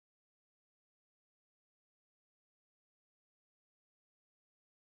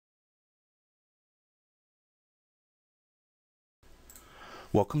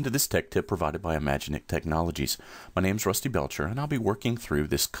Welcome to this tech tip provided by Imaginext Technologies. My name is Rusty Belcher, and I'll be working through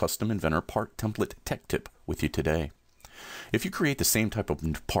this Custom Inventor Part Template tech tip with you today. If you create the same type of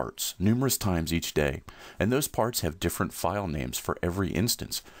parts numerous times each day, and those parts have different file names for every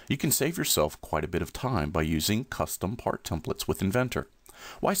instance, you can save yourself quite a bit of time by using custom part templates with Inventor.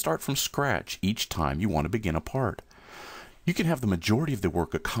 Why start from scratch each time you want to begin a part? You can have the majority of the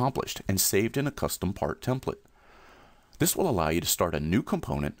work accomplished and saved in a custom part template. This will allow you to start a new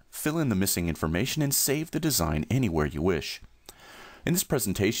component, fill in the missing information, and save the design anywhere you wish. In this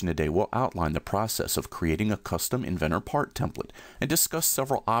presentation today, we'll outline the process of creating a custom Inventor part template and discuss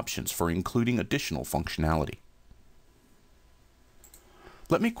several options for including additional functionality.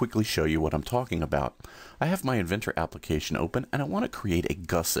 Let me quickly show you what I'm talking about. I have my Inventor application open and I want to create a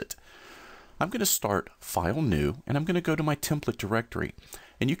gusset. I'm going to start File New, and I'm going to go to my template directory.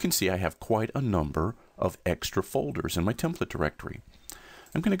 And you can see I have quite a number of extra folders in my template directory.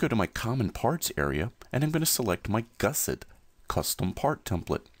 I'm going to go to my Common Parts area, and I'm going to select my Gusset Custom Part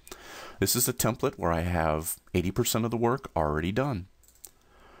Template. This is a template where I have 80% of the work already done.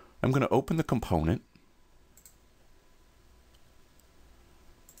 I'm going to open the component,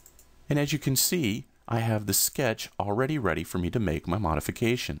 and as you can see, I have the sketch already ready for me to make my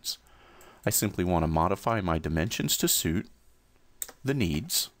modifications. I simply want to modify my dimensions to suit the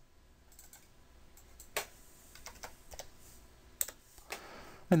needs.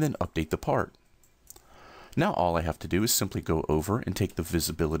 And then update the part. Now all I have to do is simply go over and take the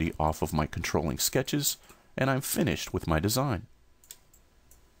visibility off of my controlling sketches, and I'm finished with my design.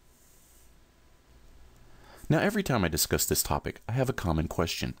 Now every time I discuss this topic, I have a common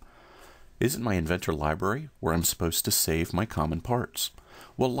question. Isn't my Inventor library where I'm supposed to save my common parts?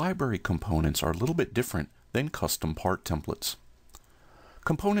 Well, library components are a little bit different than custom part templates.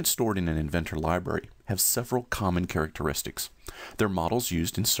 Components stored in an Inventor library have several common characteristics. They're models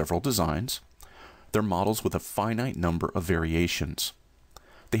used in several designs. They're models with a finite number of variations.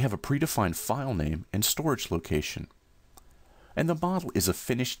 They have a predefined file name and storage location. And the model is a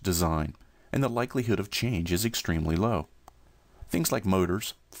finished design, and the likelihood of change is extremely low. Things like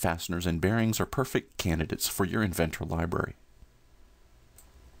motors, fasteners, and bearings are perfect candidates for your Inventor library.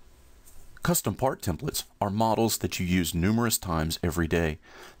 Custom part templates are models that you use numerous times every day.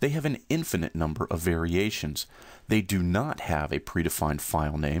 They have an infinite number of variations. They do not have a predefined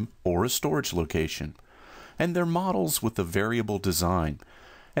file name or a storage location. And they're models with a variable design,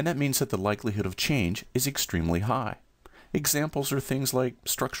 and that means that the likelihood of change is extremely high. Examples are things like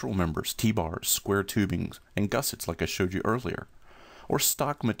structural members, T-bars, square tubings, and gussets like I showed you earlier, or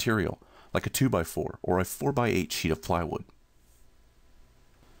stock material like a 2x4 or a 4x8 sheet of plywood.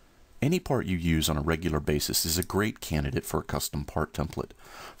 Any part you use on a regular basis is a great candidate for a custom part template.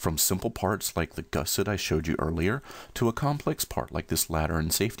 From simple parts like the gusset I showed you earlier to a complex part like this ladder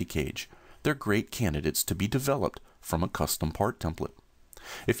and safety cage, they're great candidates to be developed from a custom part template.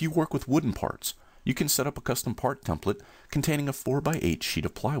 If you work with wooden parts, you can set up a custom part template containing a 4x8 sheet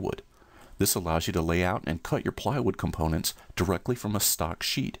of plywood. This allows you to lay out and cut your plywood components directly from a stock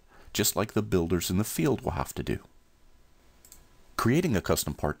sheet, just like the builders in the field will have to do. Creating a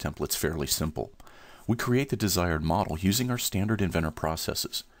custom part template is fairly simple. We create the desired model using our standard Inventor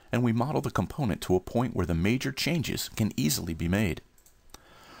processes, and we model the component to a point where the major changes can easily be made.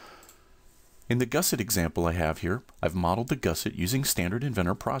 In the gusset example I have here, I've modeled the gusset using standard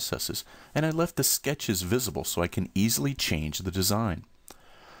Inventor processes, and I left the sketches visible so I can easily change the design.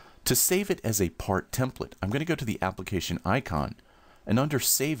 To save it as a part template, I'm going to go to the application icon, and under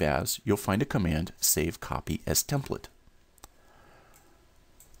Save As, you'll find a command, Save Copy as Template.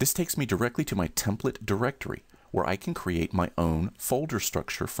 This takes me directly to my template directory, where I can create my own folder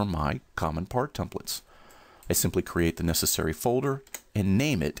structure for my common part templates. I simply create the necessary folder and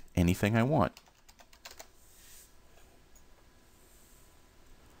name it anything I want.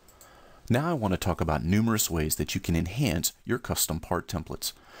 Now I want to talk about numerous ways that you can enhance your custom part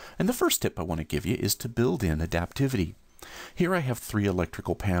templates. And the first tip I want to give you is to build in adaptivity. Here I have 3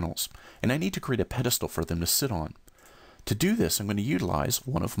 electrical panels, and I need to create a pedestal for them to sit on. To do this, I'm going to utilize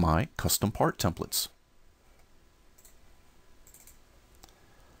one of my custom part templates.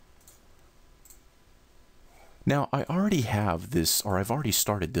 Now, I already have this, or I've already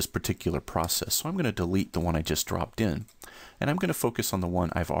started this particular process, so I'm going to delete the one I just dropped in, and I'm going to focus on the one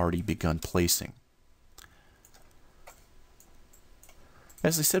I've already begun placing.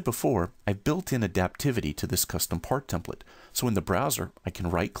 As I said before, I've built in adaptivity to this custom part template. So in the browser, I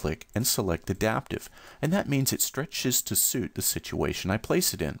can right-click and select Adaptive, and that means it stretches to suit the situation I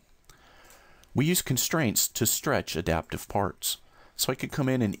place it in. We use constraints to stretch adaptive parts. So I could come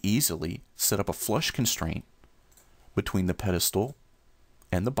in and easily set up a flush constraint between the pedestal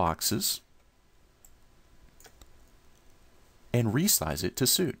and the boxes and resize it to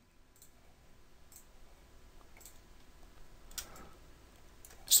suit.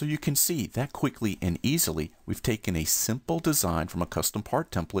 So you can see that quickly and easily we've taken a simple design from a custom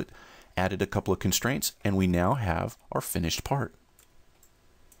part template, added a couple of constraints, and we now have our finished part.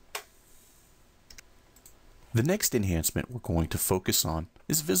 The next enhancement we're going to focus on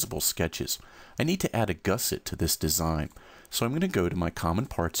is visible sketches. I need to add a gusset to this design, so I'm going to go to my common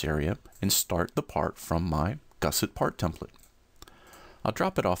parts area and start the part from my gusset part template. I'll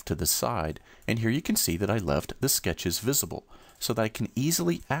drop it off to the side, and here you can see that I left the sketches visible so that I can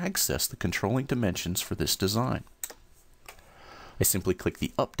easily access the controlling dimensions for this design. I simply click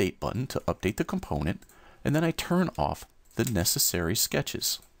the Update button to update the component, and then I turn off the necessary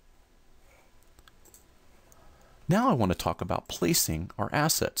sketches. Now I want to talk about placing our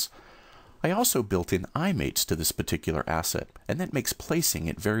assets. I also built in iMates to this particular asset, and that makes placing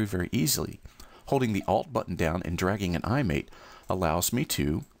it very, very easily. Holding the Alt button down and dragging an iMate allows me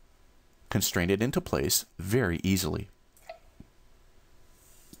to constrain it into place very easily.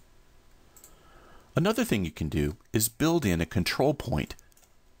 Another thing you can do is build in a control point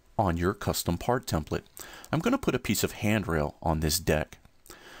on your custom part template. I'm going to put a piece of handrail on this deck.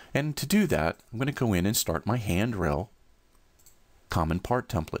 And to do that, I'm going to go in and start my handrail common part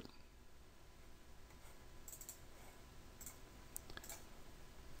template.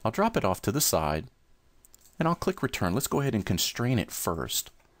 I'll drop it off to the side and I'll click return. Let's go ahead and constrain it first.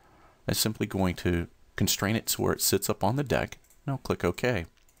 I'm simply going to constrain it to where it sits up on the deck, and I'll click OK.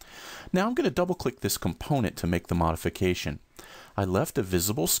 Now I'm going to double click this component to make the modification. I left a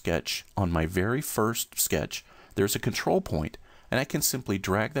visible sketch on my very first sketch. There's a control point, and I can simply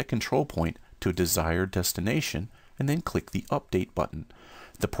drag that control point to a desired destination and then click the Update button.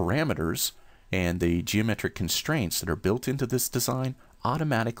 The parameters and the geometric constraints that are built into this design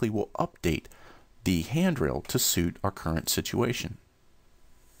automatically will update the handrail to suit our current situation.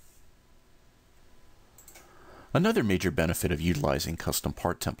 Another major benefit of utilizing custom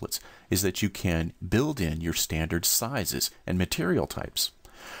part templates is that you can build in your standard sizes and material types.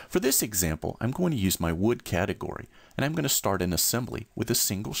 For this example, I'm going to use my wood category, and I'm going to start an assembly with a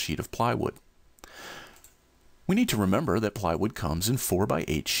single sheet of plywood. We need to remember that plywood comes in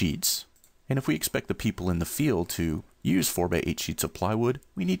 4x8 sheets, and if we expect the people in the field to use 4x8 sheets of plywood,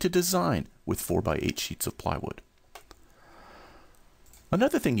 we need to design with 4x8 sheets of plywood.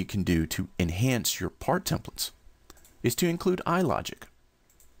 Another thing you can do to enhance your part templates is to include iLogic.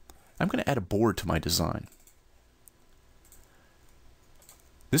 I'm going to add a board to my design.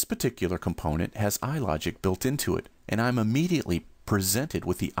 This particular component has iLogic built into it, and I'm immediately presented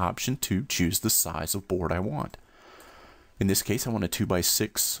with the option to choose the size of board I want. In this case, I want a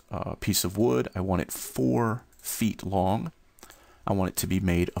 2x6 piece of wood. I want it 4 feet long. I want it to be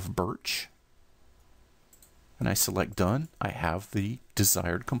made of birch. And I select Done. I have the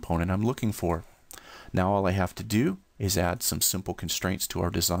desired component I'm looking for. Now all I have to do is add some simple constraints to our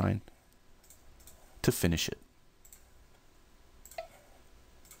design to finish it.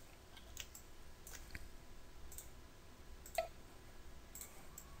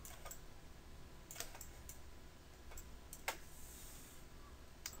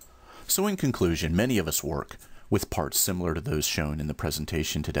 So in conclusion, many of us work with parts similar to those shown in the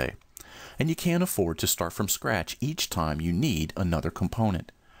presentation today, and you can't afford to start from scratch each time you need another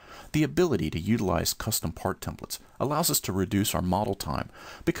component. The ability to utilize custom part templates allows us to reduce our model time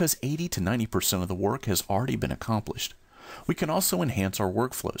because 80 to 90% of the work has already been accomplished. We can also enhance our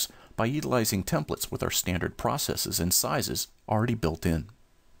workflows by utilizing templates with our standard processes and sizes already built in.